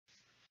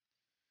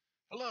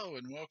Hello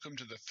and welcome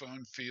to the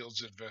phone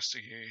fields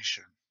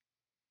investigation.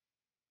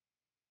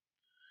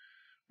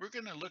 We're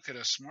going to look at a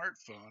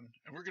smartphone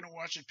and we're going to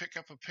watch it pick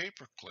up a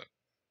paperclip.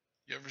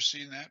 You ever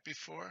seen that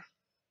before?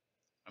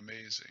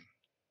 Amazing.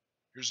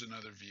 Here's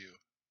another view.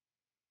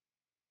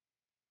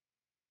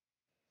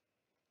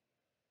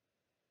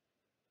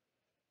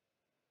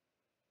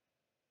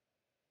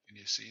 Can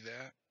you see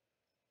that?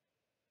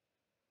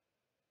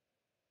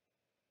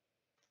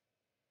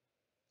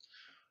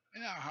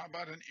 Now, how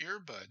about an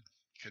earbud?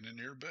 Can an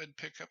earbud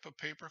pick up a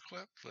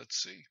paperclip?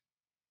 Let's see.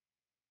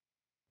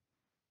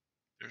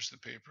 There's the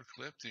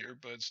paperclip. The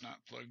earbud's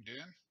not plugged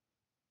in.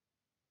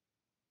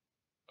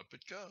 Up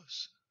it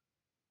goes.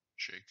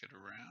 Shake it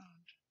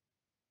around.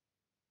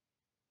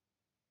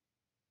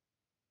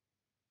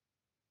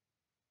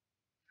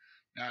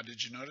 Now,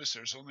 did you notice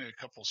there's only a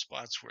couple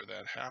spots where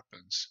that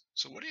happens?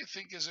 So what do you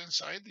think is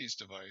inside these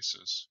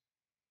devices?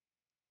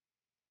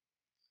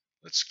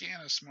 Let's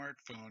scan a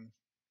smartphone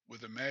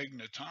with a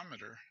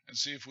magnetometer and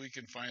see if we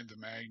can find the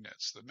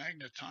magnets. The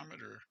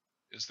magnetometer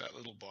is that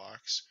little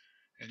box,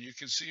 and you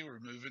can see we're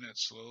moving it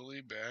slowly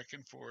back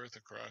and forth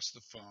across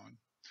the phone.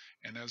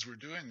 And as we're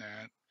doing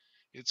that,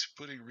 it's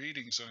putting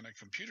readings on a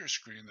computer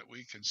screen that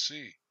we can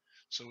see.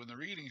 So when the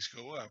readings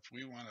go up,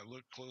 we want to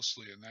look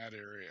closely in that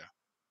area.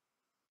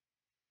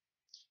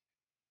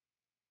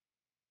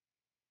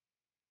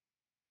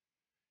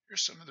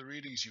 Here's some of the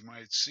readings you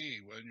might see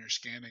when you're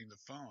scanning the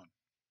phone.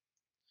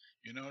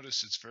 You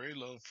notice it's very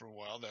low for a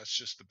while. That's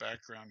just the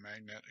background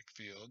magnetic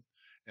field.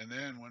 And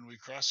then when we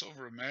cross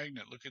over a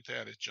magnet, look at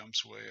that, it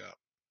jumps way up.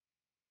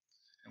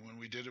 And when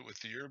we did it with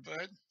the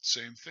earbud,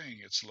 same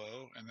thing, it's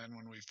low. And then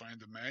when we find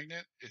the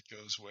magnet, it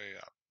goes way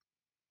up.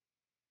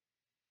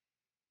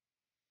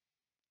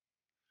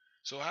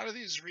 So how do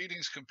these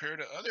readings compare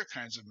to other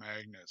kinds of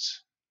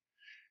magnets?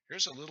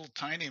 Here's a little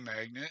tiny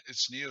magnet.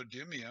 It's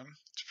neodymium.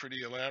 It's a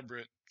pretty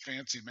elaborate,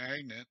 fancy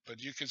magnet,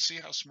 but you can see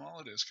how small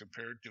it is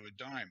compared to a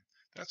dime.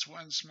 That's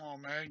one small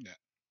magnet.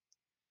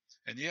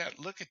 And yet,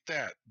 look at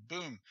that.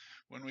 Boom.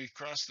 When we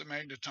cross the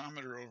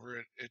magnetometer over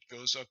it, it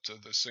goes up to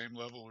the same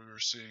level we were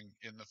seeing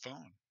in the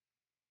phone.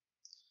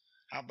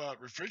 How about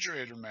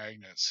refrigerator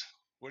magnets?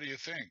 What do you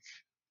think?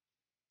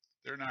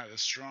 They're not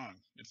as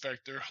strong. In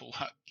fact, they're a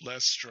lot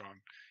less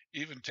strong.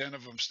 Even 10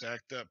 of them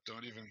stacked up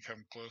don't even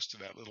come close to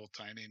that little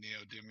tiny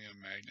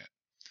neodymium magnet.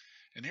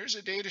 And here's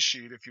a data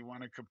sheet if you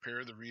want to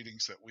compare the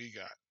readings that we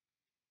got.